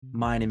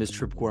My name is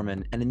Trip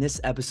Gorman, and in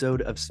this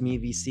episode of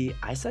Semilla.VC,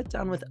 I sat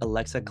down with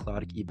Alexa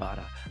Clark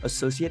Ibarra,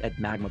 associate at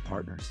Magma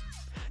Partners.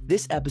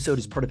 This episode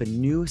is part of a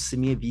new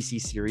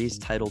Semilla.VC series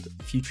titled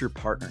Future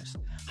Partners,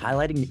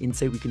 highlighting the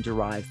insight we can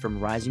derive from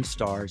rising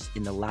stars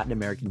in the Latin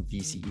American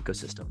VC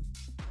ecosystem.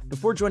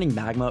 Before joining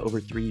Magma over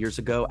 3 years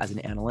ago as an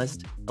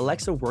analyst,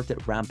 Alexa worked at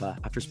Rampa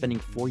after spending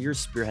 4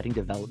 years spearheading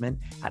development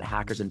at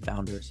Hackers and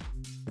Founders.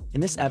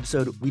 In this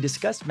episode, we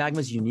discussed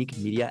Magma's unique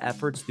media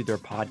efforts through their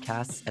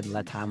podcasts and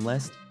LATAM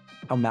list,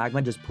 how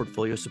Magma does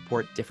portfolio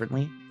support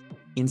differently,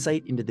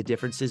 insight into the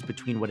differences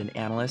between what an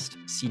analyst,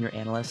 senior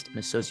analyst, and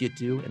associate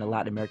do in a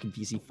Latin American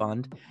VC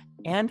fund,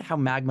 and how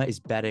Magma is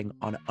betting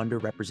on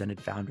underrepresented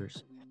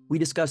founders. We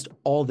discussed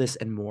all this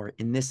and more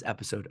in this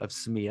episode of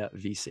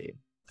Semilla.VC.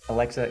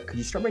 Alexa, could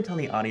you start by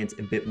telling the audience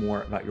a bit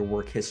more about your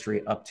work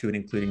history up to and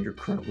including your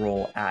current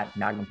role at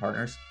Magma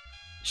Partners?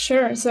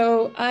 Sure.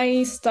 So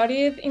I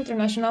studied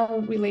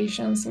international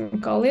relations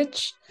in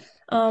college.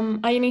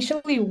 I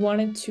initially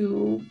wanted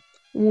to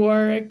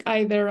work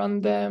either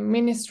on the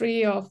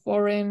Ministry of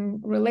Foreign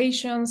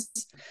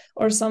Relations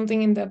or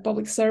something in the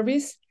public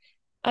service.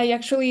 I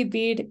actually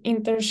did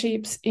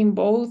internships in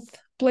both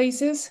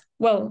places.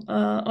 Well,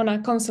 on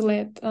a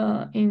consulate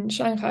in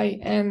Shanghai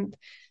and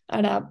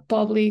at a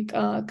public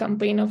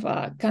campaign of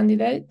a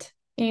candidate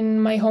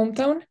in my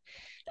hometown.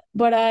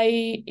 But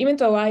even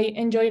though I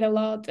enjoyed a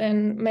lot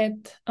and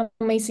met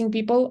amazing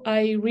people,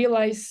 I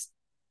realized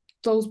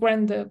those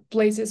weren't the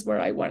places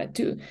where I wanted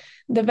to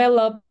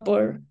develop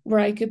or where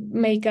I could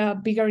make a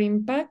bigger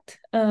impact.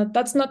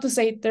 That's not to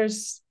say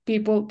there's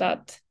people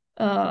that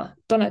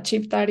don't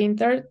achieve that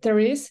there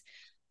is,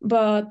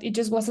 but it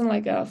just wasn't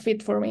like a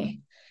fit for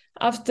me.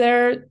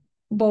 After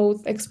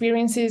both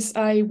experiences,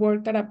 I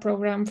worked at a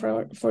program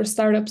for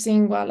startups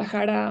in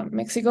Guadalajara,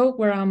 Mexico,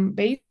 where I'm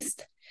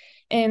based.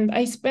 And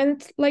I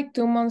spent like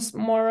 2 months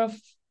more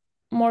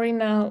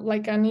in an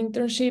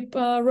internship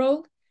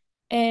role.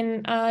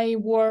 And I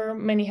wore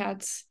many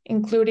hats,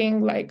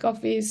 including like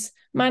office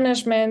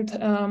management,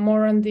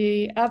 more on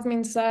the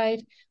admin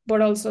side,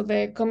 but also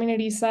the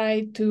community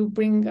side to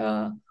bring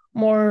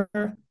more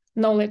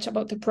knowledge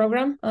about the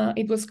program.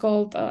 It was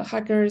called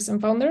Hackers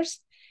and Founders.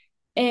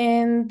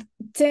 And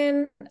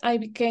then I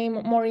became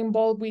more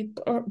involved with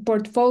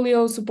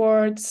portfolio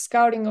support,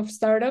 scouting of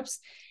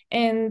startups.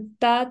 And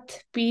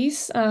that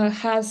piece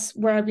has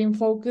where I've been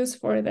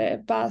focused for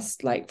the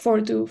past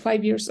 4 to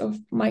 5 years of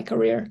my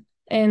career.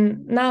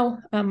 And now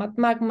I'm at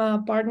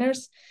Magma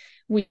Partners,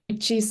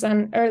 which is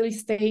an early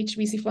stage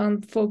VC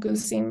fund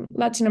focused in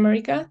Latin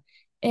America.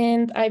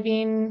 And I've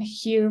been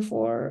here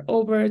for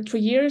over 3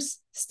 years,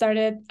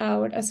 started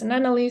out as an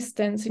analyst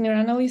and senior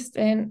analyst,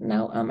 and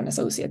now I'm an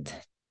associate.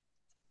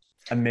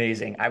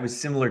 Amazing. I was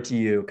similar to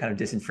you, kind of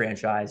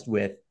disenfranchised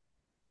with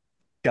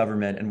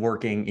government and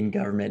working in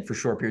government for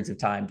short periods of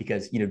time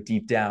because,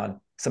 deep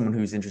down, someone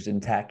who's interested in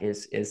tech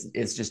is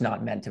just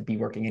not meant to be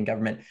working in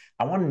government.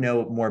 I want to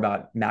know more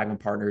about Magma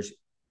Partners,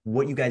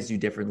 what you guys do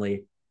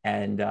differently,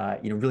 and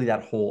really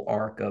that whole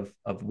arc of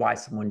why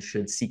someone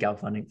should seek out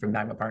funding from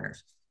Magma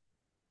Partners.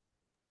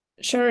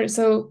 Sure.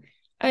 So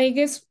I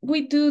guess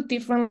we do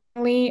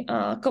differently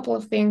a couple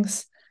of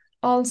things.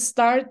 I'll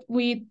start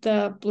with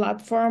the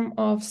platform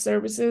of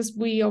services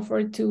we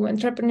offer to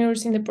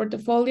entrepreneurs in the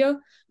portfolio,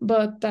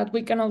 but that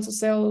we can also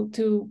sell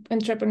to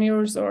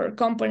entrepreneurs or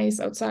companies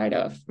outside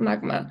of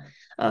Magma.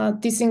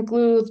 These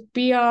include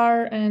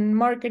PR and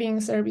marketing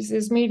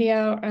services,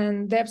 media,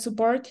 and dev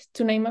support,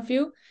 to name a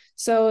few.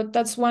 So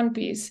that's one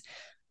piece.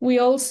 We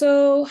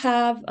also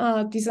have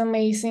this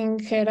amazing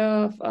head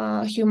of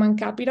human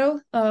capital,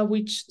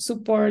 which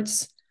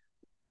supports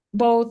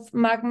both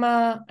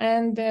Magma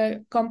and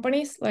the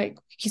companies. Like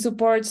he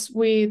supports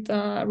with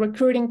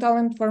recruiting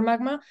talent for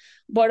Magma,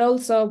 but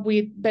also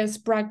with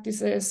best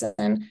practices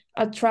and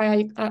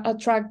attract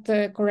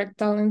the correct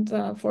talent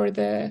for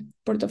the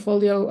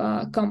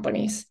portfolio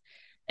companies.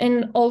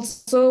 And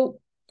also,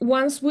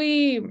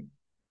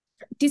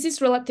 this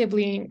is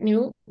relatively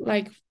new,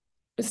 like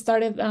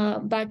started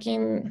back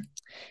in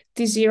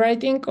this year, I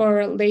think,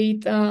 or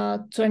late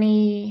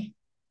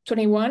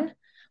 2021.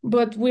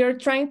 But we're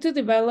trying to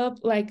develop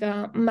like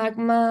a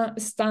Magma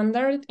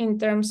standard in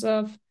terms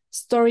of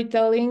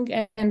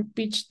storytelling and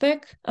pitch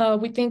deck.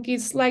 We think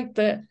it's like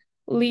the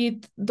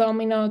lead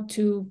domino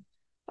to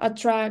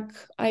attract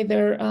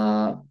either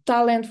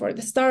talent for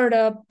the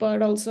startup,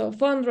 but also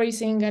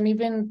fundraising and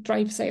even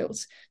drive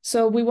sales.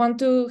 So we want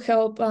to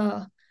help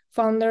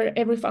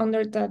every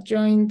founder that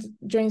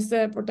joins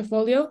the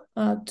portfolio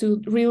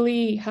to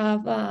really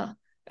have a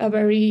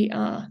very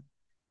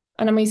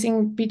an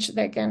amazing pitch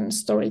deck and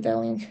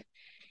storytelling.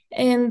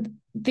 And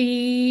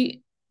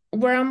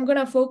where I'm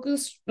gonna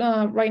focus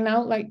right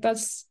now, like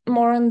that's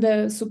more on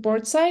the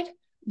support side.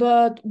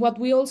 But what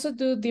we also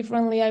do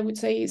differently, I would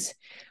say, is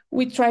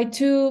we try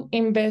to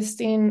invest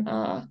in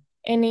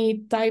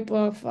any type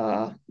of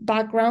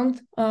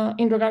background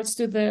in regards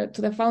to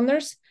the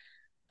founders.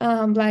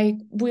 Like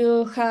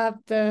we'll have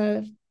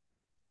the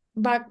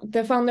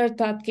founder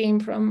that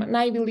came from an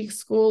Ivy League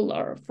school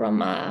or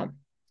from I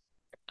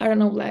don't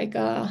know, like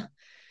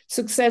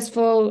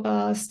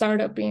successful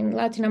startup in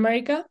Latin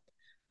America.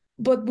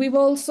 But we've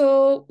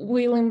also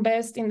will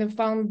invest in the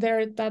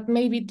founder that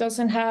maybe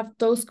doesn't have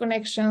those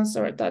connections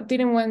or that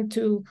didn't went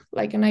to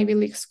like an Ivy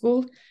League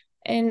school.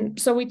 And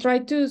so we try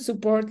to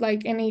support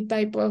like any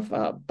type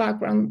of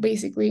background,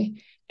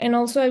 basically. And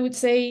also I would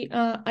say,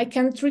 I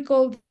can't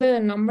recall the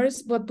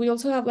numbers, but we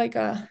also have like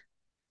a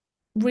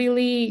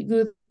really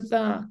good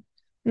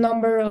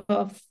number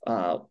of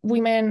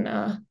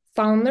women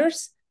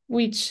founders,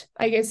 which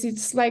I guess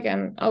it's like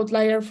an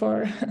outlier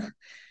for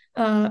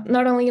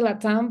not only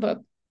Latam,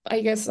 but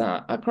I guess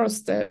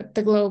across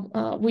the globe.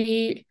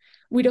 We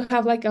do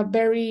have like a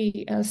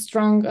very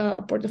strong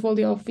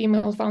portfolio of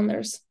female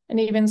founders and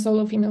even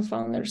solo female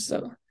founders.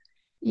 So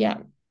yeah,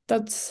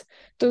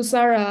 those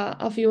are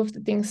a few of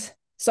the things.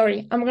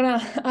 Sorry, I'm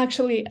gonna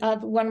actually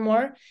add one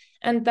more,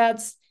 and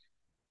that's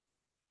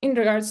in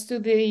regards to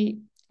the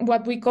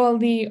what we call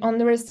the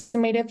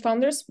underestimated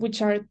founders,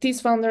 which are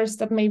these founders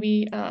that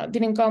maybe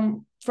didn't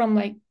come from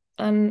like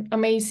an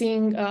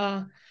amazing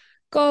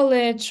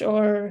college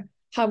or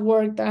have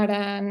worked at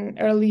an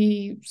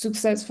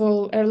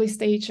successful early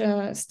stage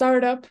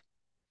startup.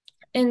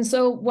 And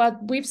so what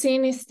we've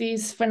seen is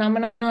this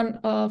phenomenon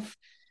of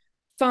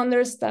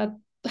founders that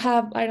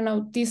have, I don't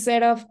know, this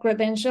set of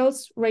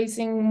credentials,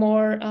 raising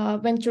more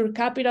venture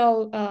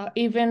capital,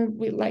 even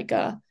with like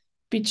a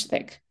pitch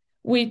deck,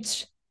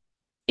 which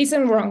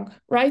isn't wrong,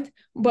 right?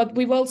 But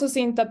we've also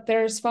seen that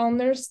there's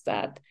founders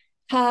that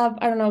have,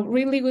 I don't know,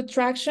 really good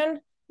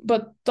traction,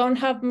 but don't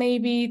have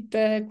maybe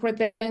the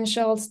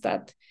credentials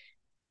that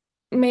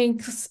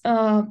makes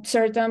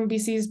certain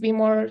VCs be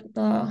more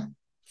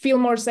feel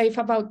more safe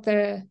about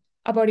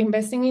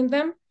investing in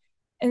them.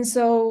 And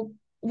so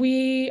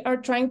we are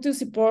trying to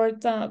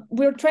support.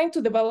 We're trying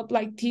to develop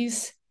like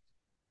this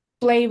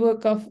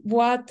playbook of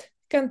what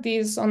can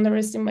these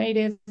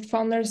underestimated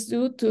founders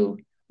do to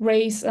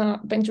raise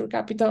venture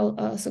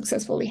capital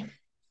successfully.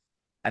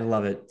 I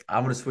love it. I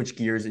want to switch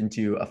gears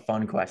into a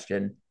fun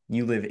question.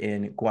 You live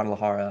in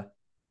Guadalajara.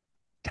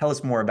 Tell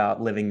us more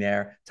about living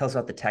there. Tell us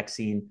about the tech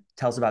scene.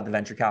 Tell us about the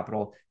venture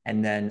capital.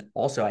 And then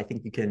also, I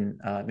think you can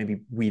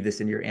maybe weave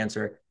this into your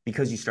answer.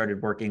 Because you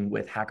started working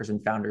with hackers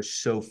and founders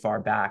so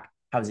far back,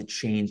 how has it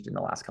changed in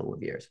the last couple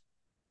of years?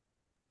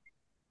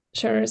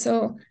 Sure.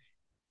 So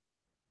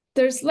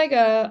there's like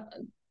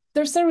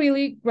there's a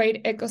really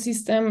great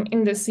ecosystem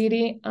in the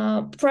city.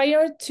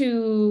 Prior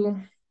to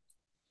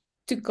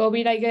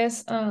COVID, I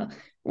guess,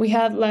 we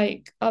had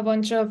like a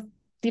bunch of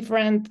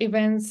different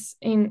events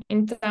in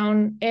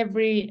town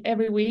every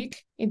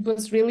week. It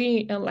was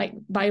really like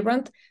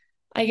vibrant.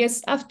 I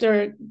guess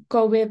after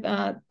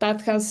COVID,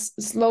 that has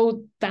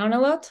slowed down a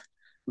lot,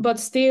 but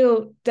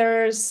still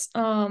there's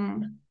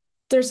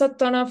a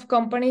ton of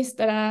companies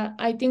that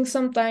I think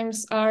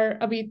sometimes are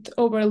a bit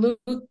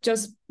overlooked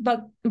just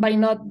but by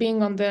not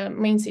being on the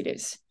main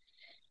cities.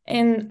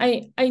 And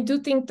I do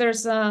think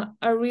there's a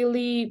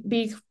really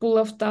big pool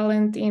of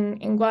talent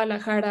in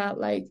Guadalajara.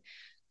 Like,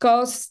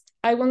 cost,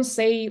 I won't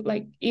say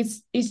like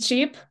it's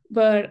cheap,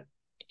 but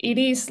it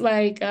is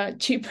like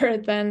cheaper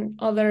than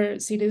other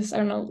cities. I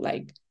don't know,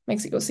 like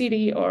Mexico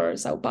City or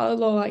Sao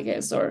Paulo, I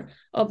guess, or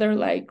other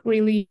like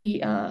really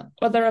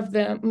other of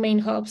the main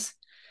hubs.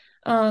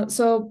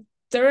 So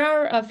there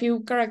are a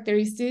few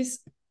characteristics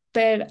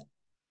that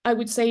I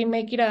would say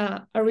make it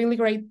a really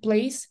great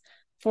place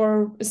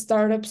for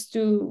startups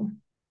to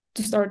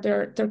start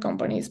their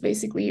companies,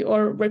 basically,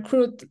 or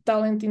recruit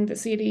talent in the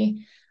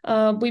city.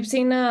 We've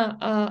seen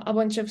a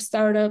bunch of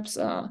startups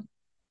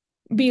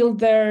build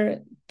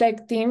their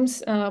tech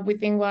teams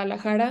within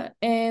Guadalajara,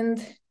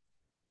 and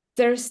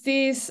there's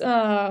this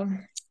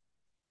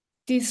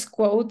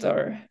quote,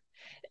 or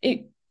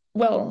it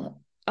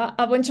well,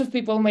 a bunch of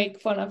people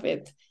make fun of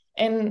it,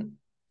 and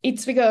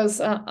it's because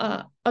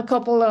a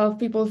couple of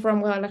people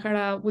from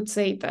Guadalajara would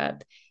say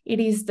that it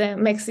is the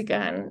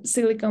Mexican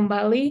Silicon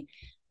Valley,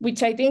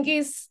 which I think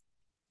is,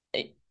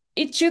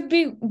 it should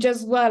be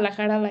just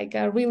Guadalajara, like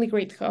a really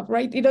great hub,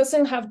 right? It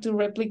doesn't have to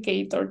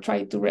replicate or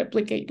try to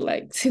replicate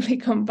like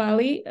Silicon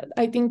Valley.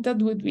 I think that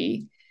would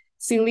be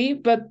silly,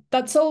 but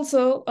that's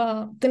also,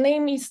 the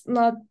name is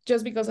not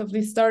just because of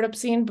the startup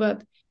scene,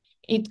 but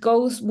it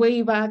goes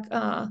way back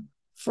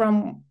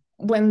from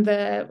when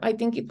I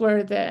think it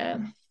were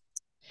the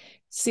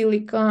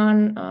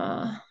silicon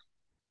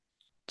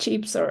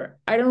chips, or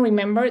I don't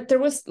remember. There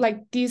was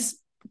like this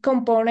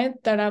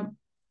component that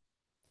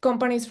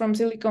companies from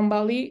Silicon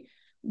Valley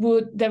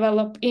would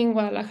develop in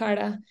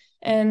Guadalajara.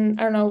 And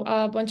I don't know,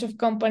 a bunch of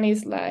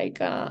companies like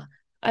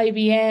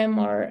IBM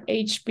or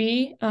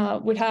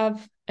HP would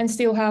have and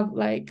still have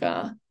like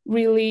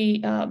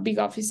really big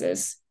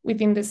offices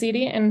within the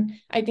city. And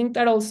I think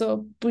that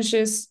also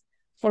pushes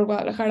for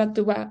Guadalajara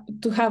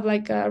to have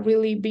like a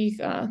really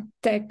big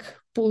tech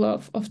pool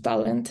of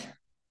talent.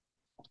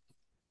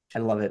 I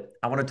love it.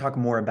 I want to talk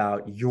more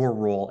about your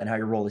role and how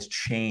your role has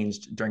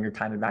changed during your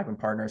time at Magma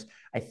Partners.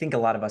 I think a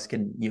lot of us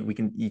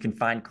you can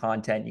find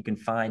content, you can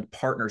find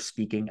partners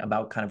speaking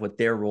about kind of what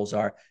their roles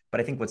are.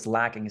 But I think what's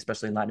lacking,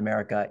 especially in Latin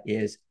America,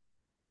 is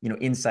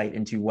insight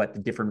into what the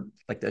different,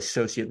 like the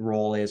associate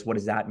role is. What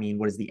does that mean?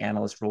 What does the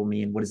analyst role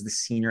mean? What does the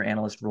senior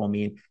analyst role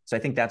mean? So I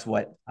think that's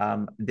what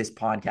this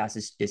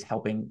podcast is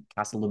helping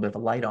cast a little bit of a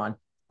light on.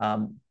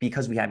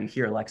 Because we have you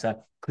here, Alexa,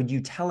 could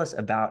you tell us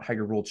about how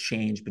your role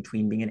changed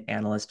between being an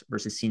analyst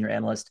versus senior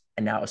analyst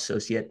and now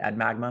associate at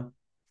Magma?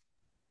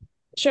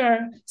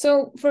 Sure.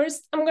 So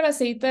first, I'm gonna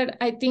say that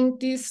I think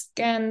this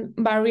can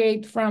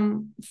vary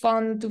from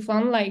fund to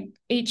fund. Like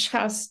each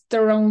has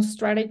their own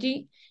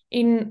strategy.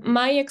 In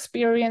my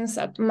experience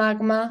at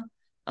Magma,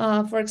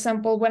 for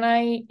example, when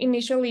I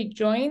initially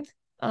joined,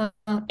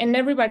 and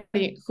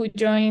everybody who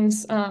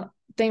joins the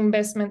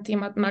investment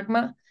team at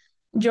Magma,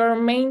 your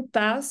main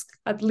task,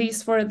 at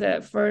least for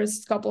the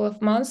first couple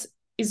of months,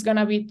 is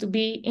gonna be to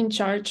be in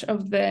charge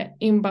of the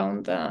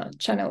inbound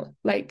channel,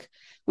 like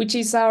which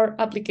is our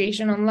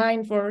application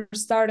online for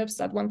startups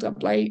that want to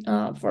apply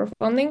for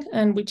funding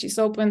and which is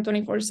open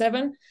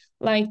 24/7.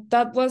 Like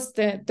that was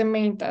the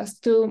main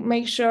task, to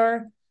make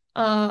sure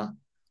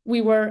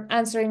we were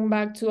answering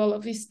back to all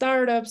of these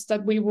startups,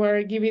 that we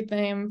were giving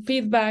them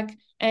feedback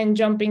and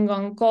jumping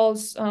on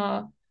calls,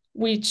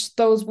 which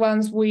those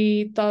ones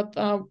we thought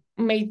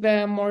made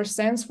the more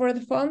sense for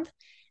the fund,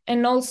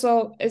 and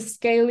also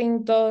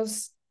scaling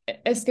those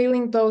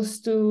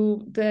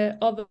to the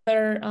other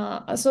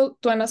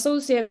to an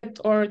associate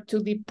or to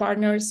the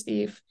partners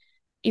if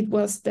it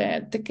was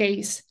the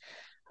case.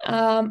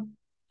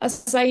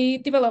 As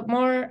I developed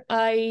more,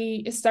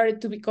 I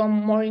started to become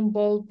more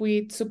involved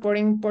with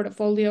supporting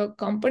portfolio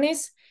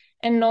companies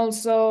and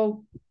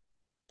also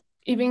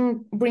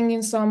even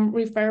bringing some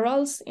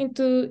referrals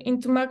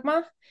into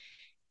Magma.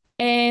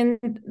 And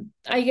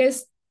I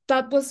guess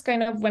that was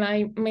kind of when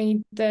I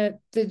made the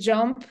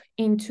jump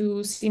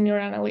into senior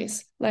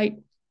analyst, like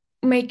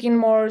making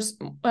more,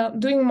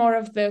 doing more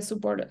of the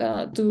support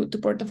to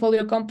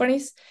portfolio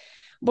companies.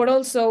 But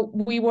also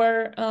we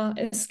were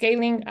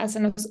scaling as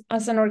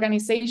an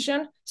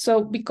organization,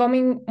 so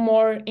becoming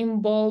more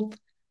involved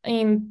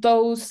in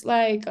those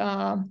like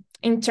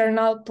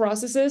internal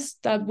processes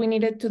that we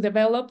needed to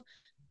develop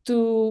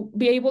to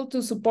be able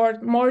to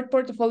support more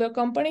portfolio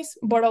companies,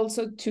 but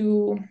also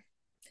to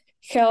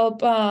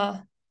help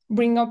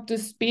bring up to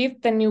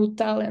speed the new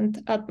talent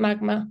at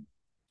Magma.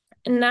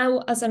 And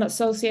now as an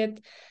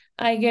associate,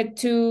 I get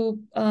to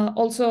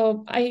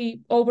I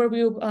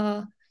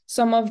overview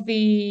some of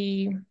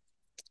the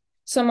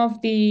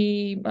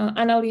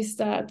analysts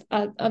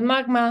at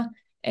Magma,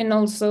 and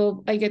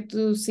also I get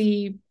to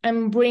see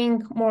and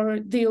bring more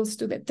deals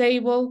to the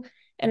table,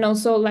 and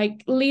also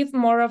like lead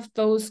more of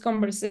those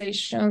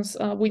conversations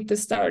with the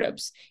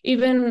startups.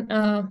 Even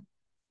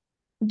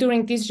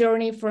during this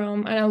journey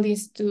from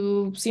analyst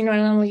to senior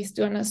analyst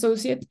to an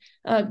associate,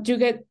 you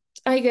get,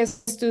 I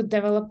guess, to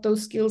develop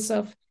those skills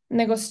of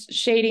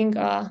negotiating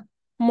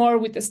more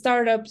with the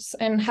startups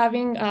and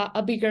having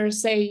a bigger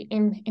say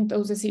in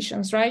those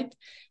decisions, right?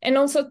 And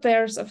also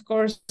there's, of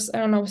course, I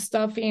don't know,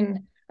 stuff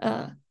in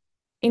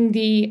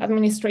the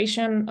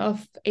administration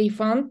of a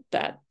fund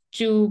that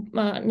you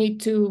need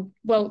to,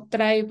 well,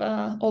 that I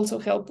also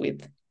help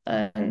with.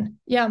 And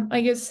yeah, I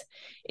guess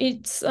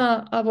it's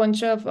a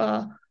bunch of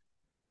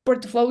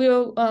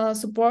portfolio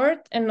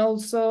support, and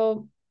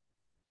also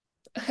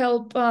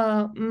help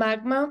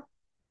Magma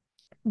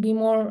be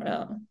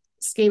more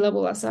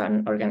scalable as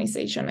an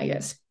organization, I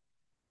guess.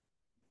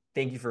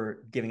 Thank you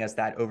for giving us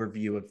that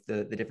overview of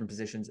the different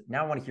positions.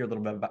 Now I want to hear a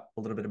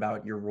little bit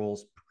about your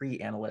roles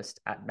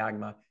pre-analyst at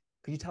Magma.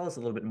 Could you tell us a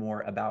little bit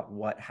more about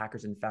what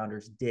Hackers and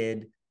Founders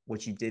did,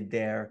 what you did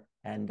there,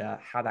 and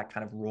how that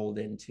kind of rolled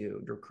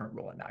into your current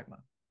role at Magma?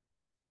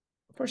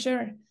 For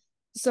sure.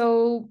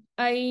 So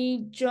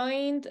I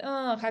joined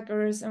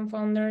Hackers and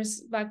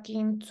Founders back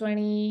in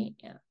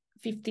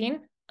 2015.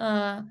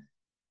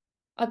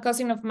 A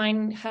cousin of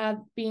mine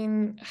had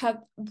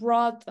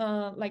brought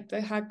like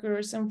the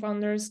Hackers and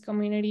Founders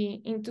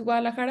community into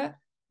Guadalajara,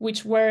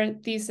 which were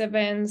these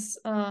events,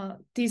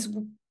 these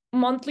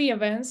monthly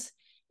events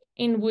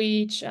in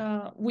which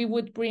we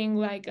would bring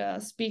like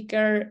a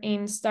speaker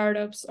in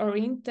startups or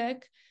in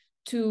tech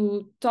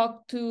to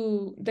talk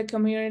to the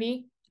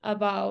community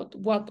about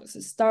what was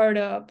a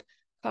startup,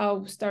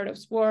 how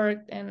startups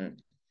worked, and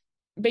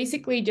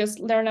basically just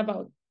learn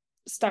about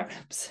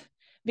startups,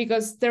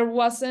 because there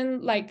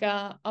wasn't like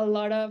a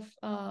lot of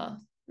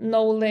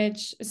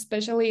knowledge,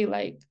 especially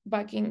like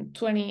back in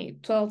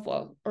 2012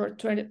 or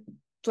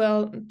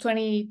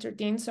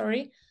 2013,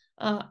 sorry,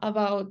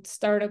 about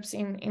startups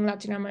in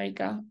Latin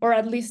America, or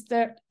at least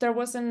there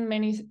wasn't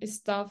many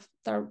stuff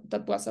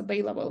that was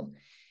available.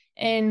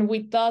 And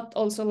we thought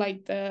also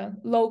like the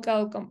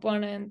local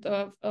component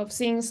of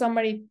seeing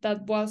somebody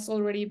that was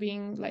already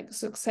being like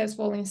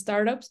successful in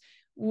startups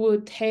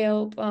would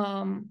help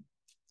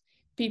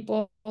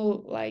people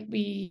like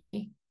be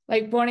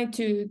like wanting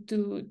to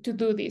do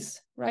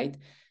this, right?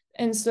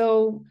 And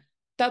so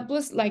that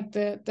was like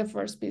the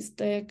first piece,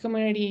 the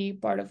community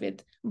part of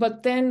it.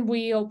 But then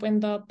we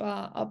opened up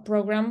a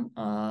program,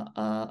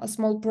 a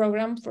small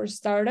program for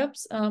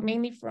startups,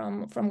 mainly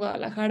from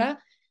Guadalajara,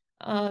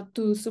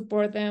 to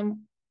support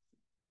them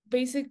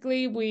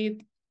basically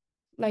with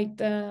like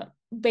the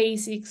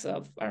basics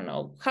of, I don't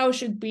know, how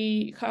should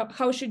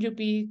you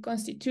be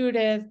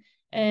constituted,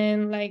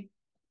 and like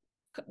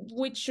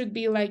which should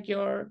be like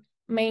your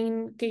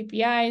main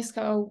KPIs,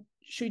 how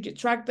should you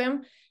track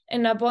them,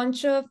 and a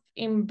bunch of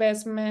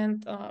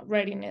investment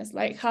readiness,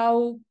 like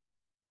how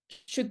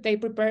should they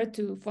prepare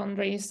to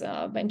fundraise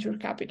venture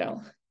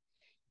capital.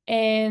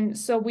 And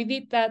so we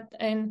did that.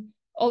 And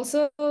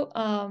also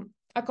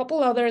a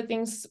couple other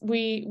things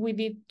we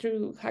did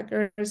through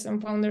Hackers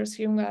and Founders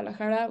here in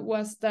Guadalajara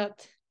was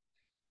that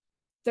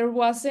there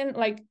wasn't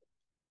like,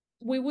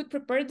 we would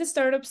prepare the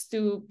startups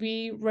to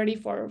be ready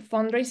for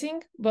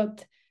fundraising,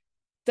 but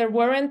there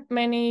weren't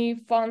many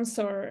funds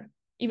or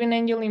even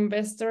angel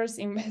investors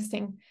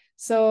investing.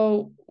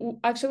 So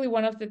actually,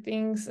 one of the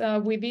things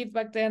we did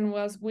back then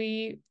was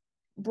we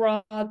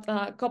brought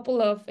a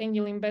couple of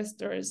angel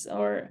investors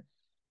or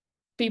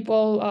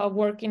people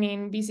working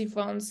in VC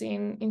funds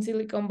in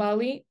Silicon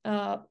Valley.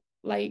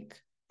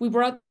 Like we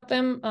brought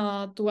them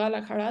to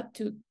Guadalajara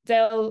to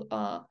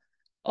tell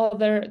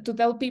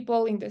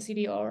people in the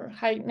city or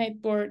high net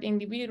worth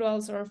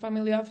individuals or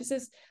family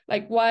offices,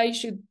 like why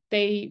should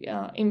they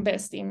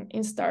invest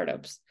in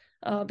startups,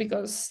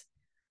 because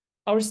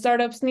our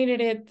startups needed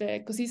it, the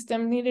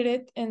ecosystem needed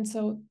it. And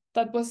so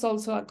that was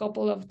also a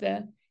couple of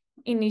the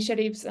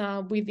initiatives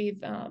we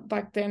did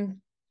back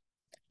then.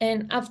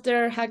 And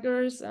after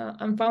Hackers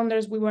and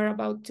Founders, we were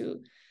about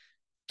to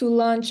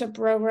launch a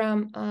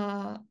program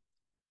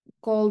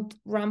called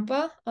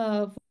Rampa,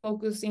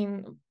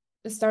 focusing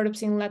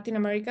startups in Latin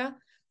America.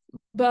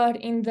 But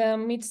in the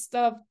midst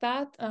of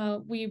that,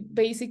 we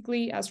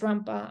basically, as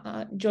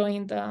Rampa,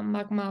 joined the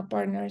Magma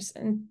partners.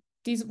 And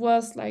this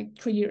was like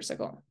 3 years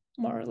ago,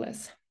 more or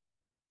less.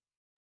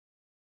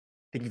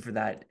 Thank you for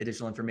that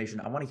additional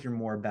information. I want to hear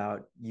more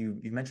about you.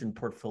 You mentioned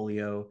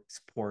portfolio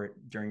support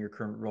during your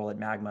current role at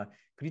Magma.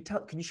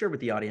 Can you share with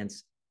the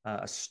audience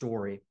a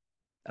story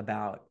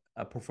about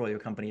a portfolio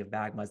company of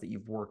Magma's that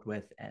you've worked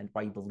with and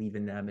why you believe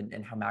in them,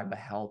 and how Magma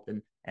helped,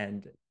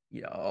 and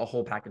you know, a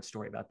whole package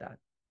story about that?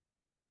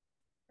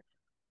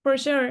 For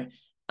sure.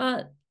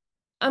 I'm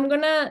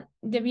gonna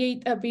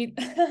deviate a bit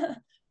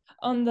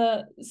on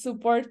the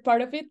support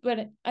part of it,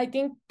 but I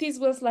think this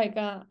was like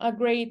a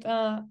great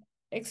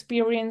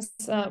experience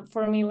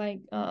for me,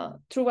 like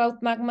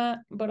throughout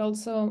Magma, but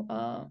also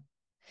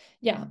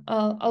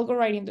I'll go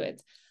right into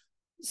it.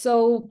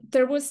 So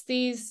there was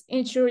this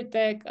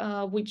insurtech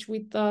which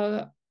we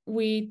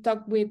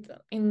talked with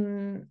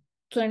in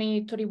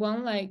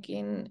 2021, like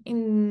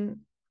in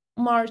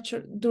March,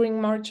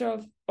 during March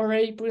of or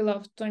April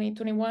of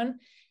 2021.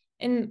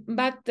 And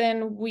back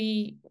then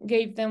we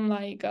gave them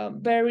like a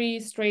very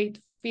straight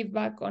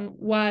feedback on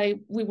why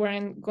we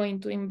weren't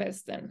going to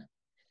invest in.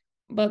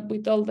 But we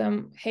told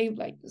them, hey,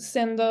 like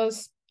send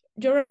us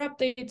your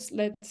updates,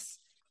 let's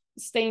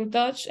stay in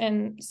touch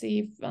and see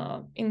if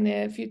in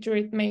the future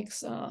it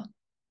makes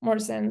more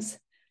sense.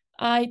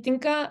 I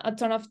think a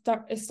ton of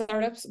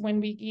startups, when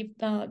we give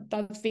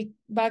that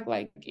feedback,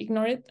 like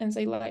ignore it and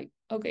say like,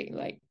 okay,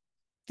 like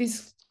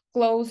this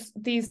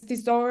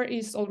door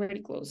is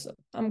already closed, so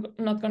I'm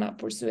not gonna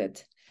pursue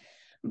it.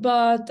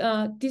 But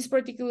this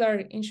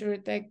particular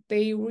insurtech,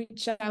 they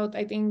reached out,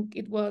 I think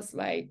it was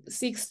like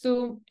 6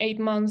 to 8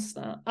 months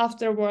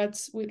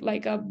afterwards, with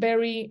like a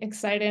very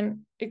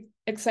exciting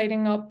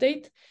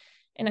update.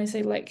 And I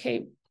say like,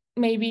 hey,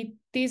 maybe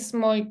this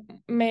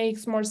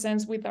makes more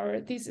sense with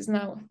our thesis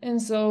now.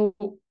 And so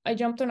I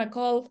jumped on a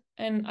call,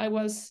 and I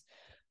was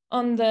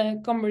on the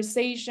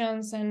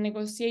conversations and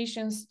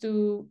negotiations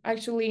to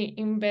actually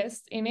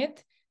invest in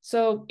it.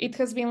 So it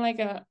has been like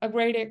a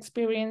great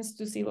experience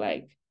to see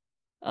like,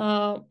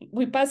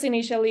 we passed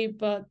initially,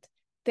 but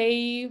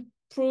they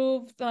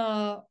proved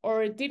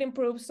or didn't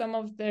prove some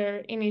of their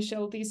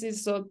initial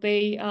thesis. So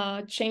they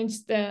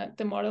changed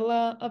the model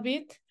a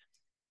bit.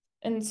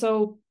 And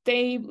so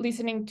they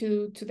listening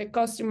to the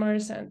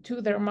customers and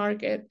to their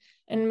market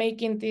and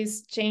making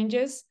these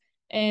changes.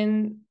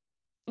 And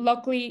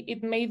luckily,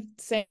 it made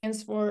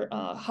sense for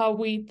how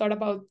we thought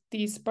about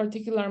this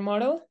particular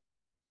model.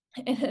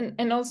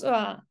 And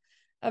also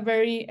a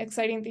very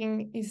exciting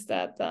thing is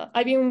that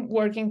I've been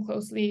working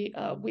closely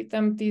with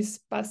them this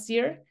past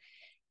year,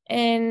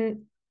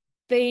 and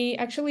they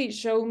actually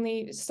showed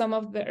me some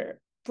of their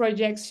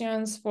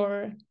projections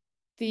for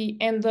the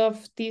end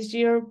of this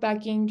year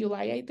back in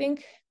July, I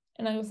think.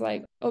 And I was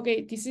like,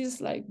 okay, this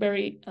is like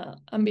very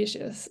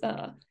ambitious.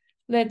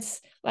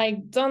 Let's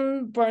like,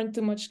 don't burn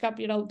too much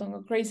capital, don't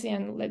go crazy,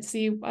 and let's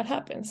see what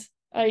happens.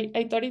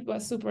 I thought it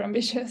was super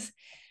ambitious,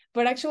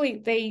 but actually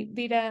they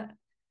did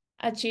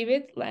achieve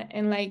it,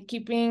 and like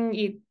keeping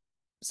it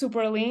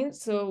super lean.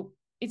 So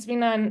it's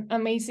been an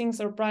amazing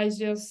surprise,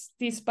 just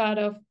this part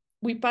of,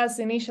 we passed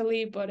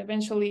initially, but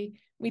eventually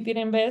we did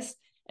invest,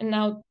 and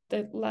now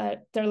that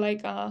they're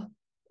like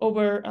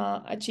over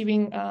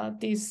achieving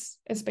these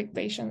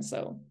expectations.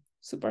 So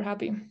super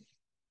happy.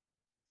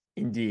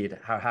 Indeed.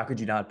 How could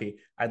you not be?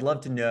 I'd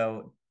love to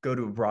know, go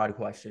to a broad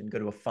question, go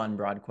to a fun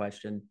broad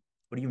question.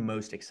 What are you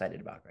most excited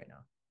about right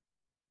now?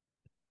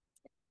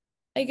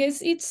 I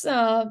guess it's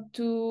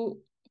to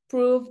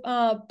prove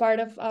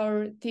part of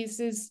our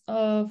thesis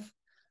of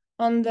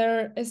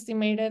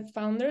underestimated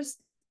founders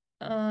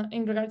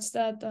in regards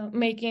that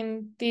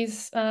making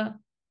this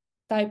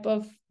type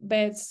of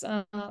bets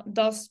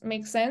does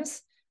make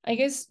sense. I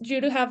guess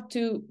you do have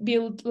to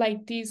build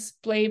like this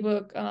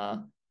playbook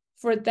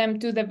for them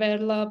to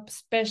develop,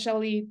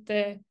 especially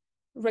the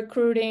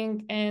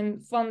recruiting and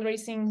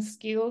fundraising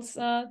skills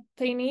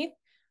they need.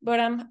 But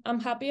I'm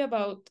happy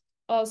about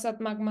us at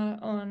Magma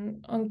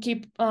on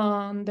keep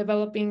on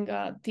developing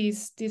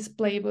this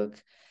playbook,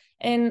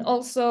 and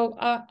also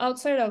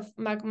outside of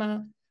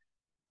Magma,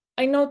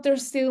 I know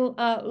there's still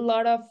a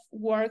lot of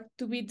work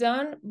to be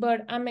done,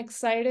 but I'm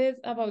excited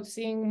about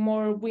seeing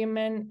more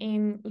women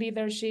in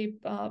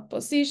leadership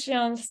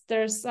positions.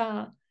 There's,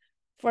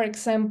 for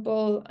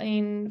example,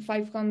 in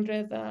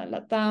 500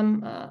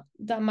 Latam,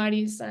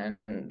 Damaris and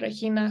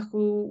Regina,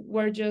 who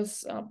were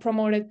just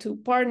promoted to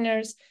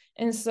partners.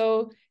 And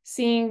so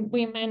seeing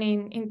women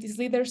in these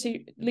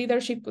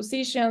leadership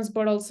positions,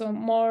 but also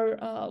more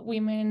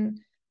women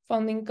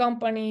founding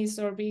companies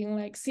or being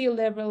like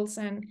C-levels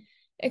and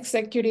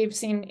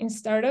executives in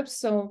startups.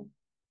 So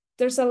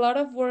there's a lot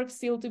of work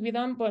still to be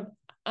done, but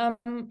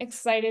I'm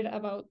excited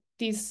about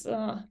these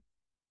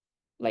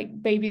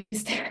like baby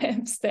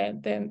steps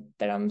that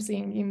I'm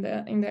seeing in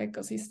the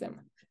ecosystem.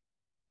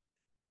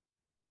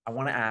 I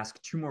want to ask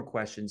two more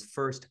questions.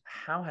 First,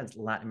 how has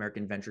Latin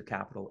American venture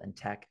capital and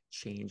tech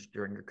changed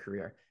during your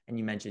career? And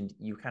you mentioned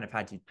you kind of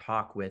had to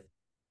talk with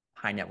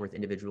high net worth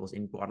individuals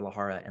in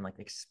Guadalajara and like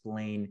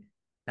explain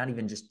not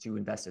even just to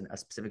invest in a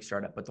specific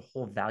startup, but the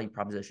whole value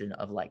proposition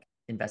of like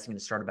investing in a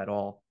startup at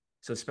all.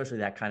 So especially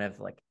that kind of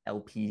like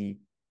LP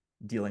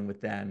dealing with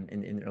them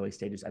in the early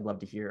stages. I'd love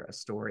to hear a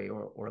story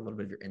or a little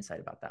bit of your insight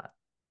about that.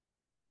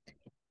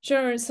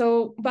 Sure.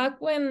 So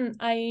back when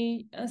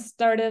I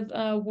started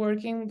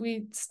working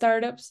with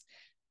startups,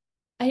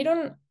 I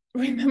don't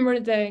remember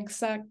the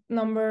exact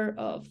number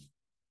of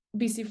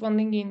VC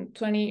funding in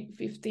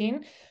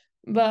 2015,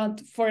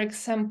 but for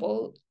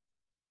example,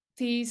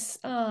 this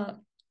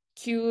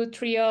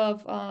Q3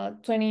 of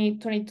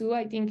 2022,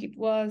 I think it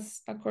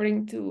was,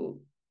 according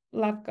to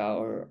Lavka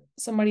or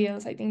somebody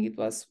else, I think it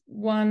was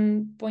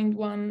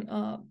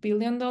 $1.1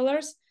 billion,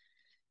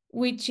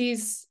 which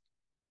is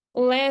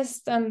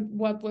less than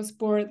what was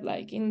poured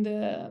like in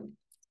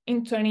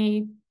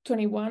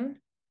 2021,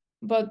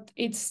 but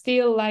it's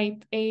still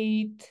like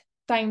 8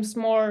 times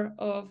more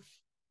of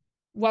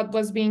what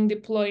was being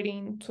deployed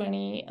in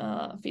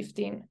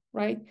 2015,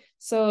 right?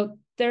 So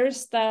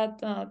there's that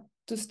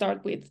to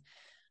start with.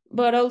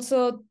 But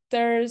also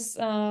there's,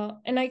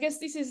 and I guess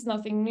this is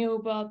nothing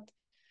new, but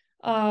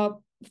uh,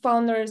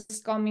 founders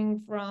coming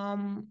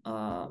from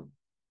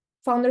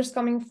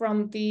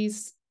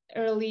these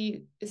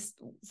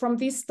from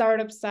these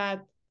startups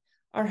that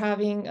are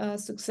having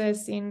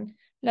success in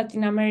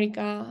Latin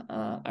America.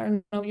 I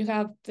don't know, you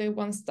have the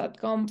ones that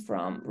come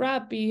from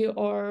Rappi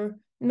or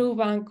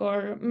Nubank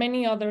or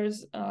many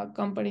others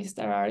companies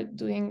that are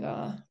doing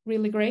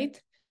really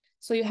great.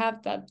 So you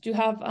have that. You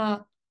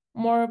have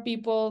more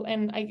people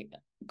and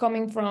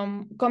coming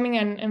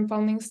and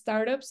founding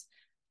startups.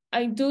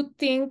 I do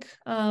think,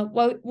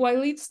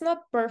 while it's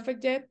not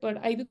perfect yet, but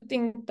I do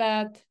think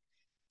that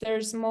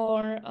there's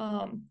more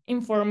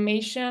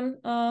information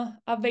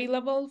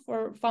available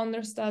for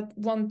founders that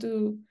want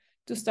to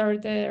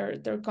start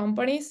their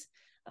companies.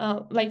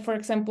 Like for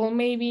example,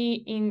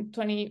 maybe in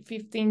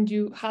 2015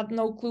 you had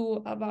no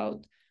clue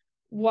about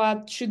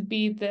what should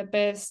be the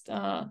best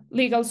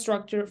legal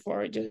structure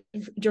for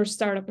your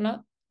startup,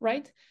 not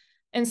right?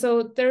 And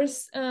so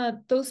there's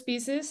those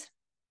pieces,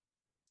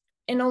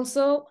 and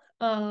also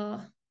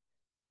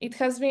it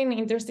has been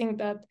interesting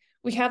that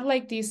we had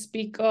like this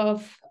peak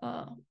of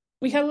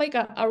we had like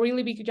a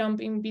really big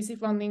jump in VC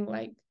funding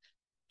like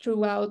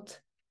throughout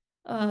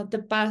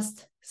the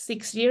past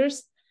 6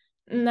 years.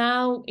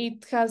 Now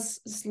it has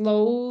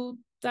slowed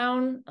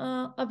down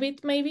a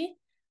bit maybe,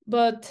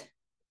 but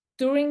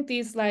during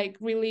this like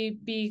really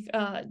big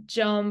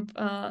jump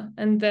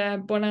and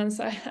the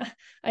bonanza,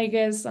 I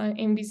guess,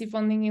 in VC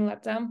funding in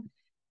Latam,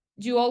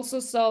 you also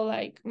saw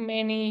like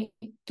many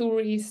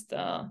tourist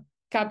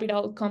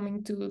capital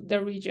coming to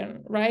the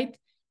region, right?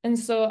 And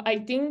so I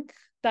think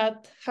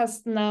that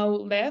has now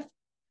left,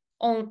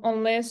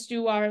 unless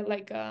you are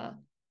like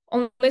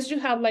unless you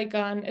have like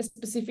a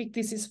specific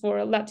thesis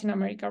for Latin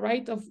America,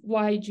 right? Of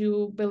why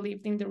you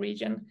believed in the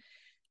region.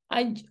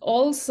 I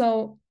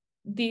also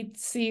did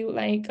see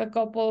like a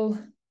couple,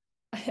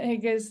 I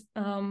guess,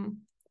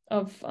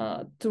 of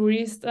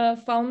tourist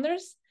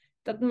founders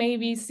that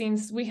maybe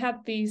since we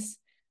had this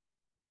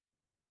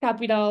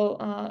capital,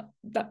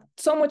 that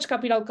so much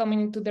capital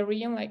coming into the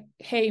region, like,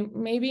 hey,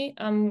 maybe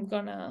I'm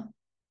gonna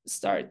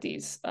start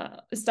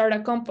a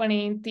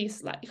company in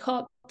this like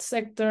hot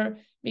sector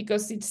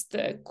because it's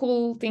the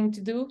cool thing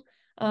to do,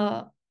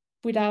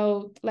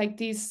 without like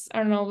this, I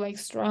don't know, like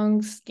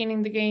strong skin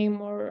in the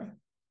game, or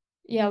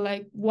yeah,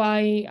 like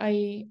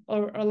why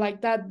or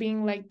like that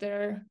being like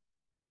their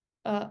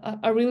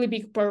a really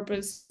big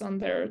purpose on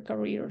their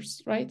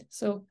careers, right?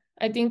 So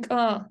I think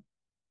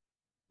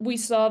we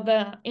saw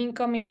the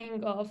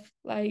incoming of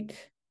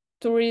like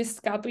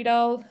tourist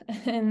capital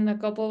and a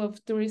couple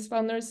of tourist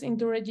founders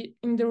into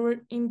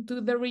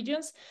the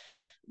regions.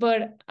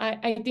 But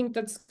I think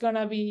that's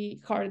gonna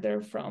be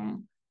harder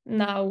from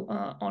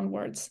now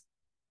onwards.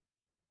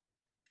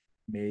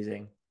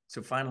 Amazing.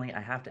 So finally, I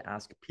have to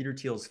ask Peter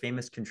Thiel's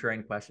famous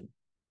contrarian question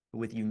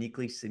with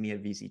uniquely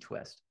Semilla.VC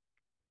twist.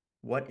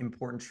 What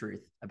important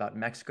truth about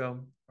Mexico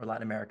or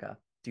Latin America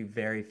do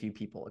very few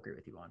people agree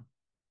with you on?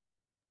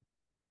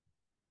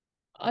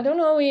 I don't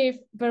know if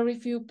very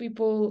few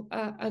people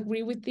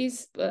agree with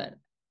this, but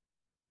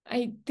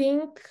I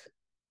think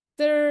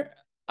there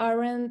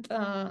aren't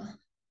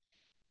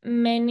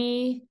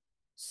many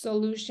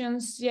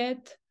solutions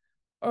yet,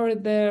 or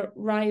the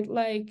right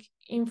like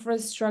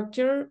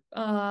infrastructure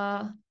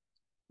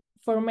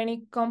for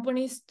many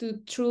companies to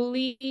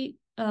truly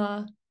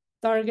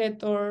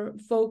target or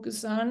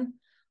focus on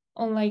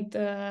like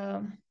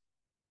the,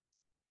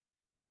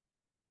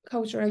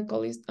 how should I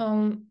call it,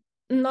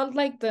 not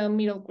like the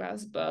middle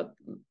class, but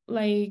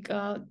like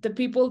the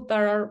people that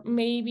are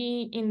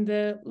maybe in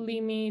the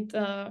limit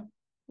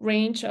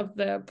range of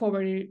the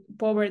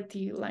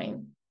poverty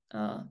line.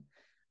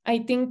 I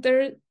think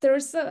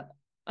there's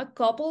a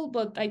couple,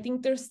 but I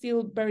think there's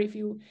still very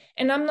few.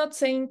 And I'm not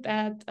saying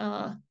that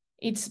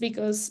it's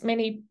because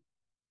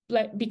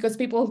because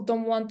people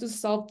don't want to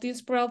solve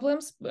these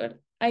problems, but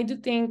I do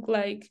think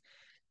like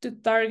to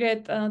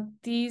target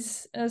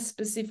these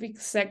specific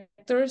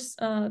sectors,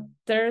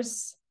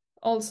 there's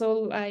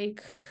also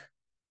like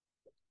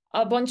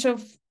a bunch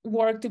of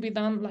work to be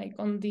done, like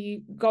on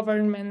the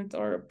government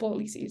or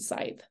policy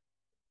side,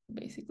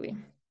 basically.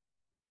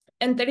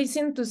 And there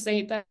isn't to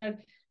say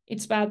that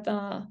it's bad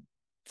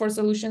for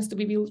solutions to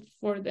be built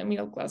for the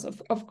middle class.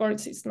 Of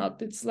course, it's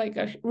not. It's like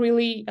a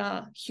really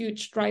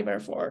huge driver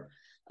for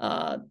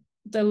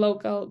the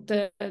local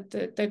the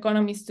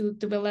economies to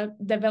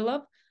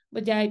develop.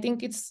 But yeah, I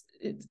think it's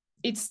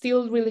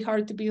still really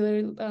hard to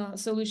build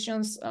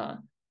solutions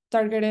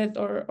targeted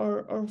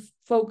or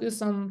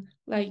focus on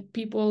like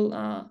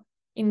people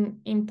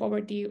in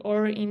poverty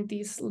or in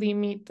this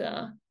limit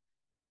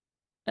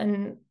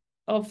and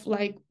of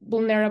like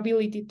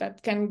vulnerability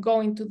that can go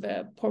into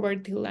the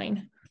poverty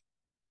line.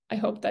 I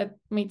hope that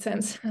made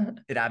sense.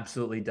 It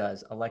absolutely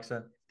does.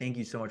 Alexa, thank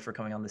you so much for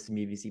coming on the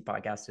Semilla.VC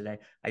podcast today.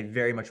 I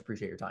very much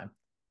appreciate your time.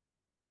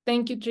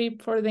 Thank you,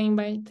 Trip, for the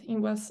invite. It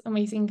was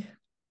amazing.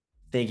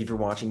 Thank you for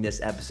watching this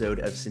episode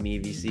of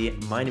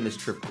Semilla.VC. My name is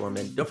Trip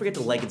Gorman. Don't forget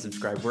to like and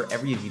subscribe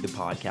wherever you view the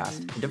podcast.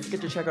 And don't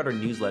forget to check out our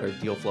newsletter,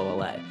 Dealflow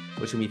LA,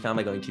 which can be found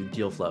by going to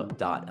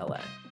dealflow.la.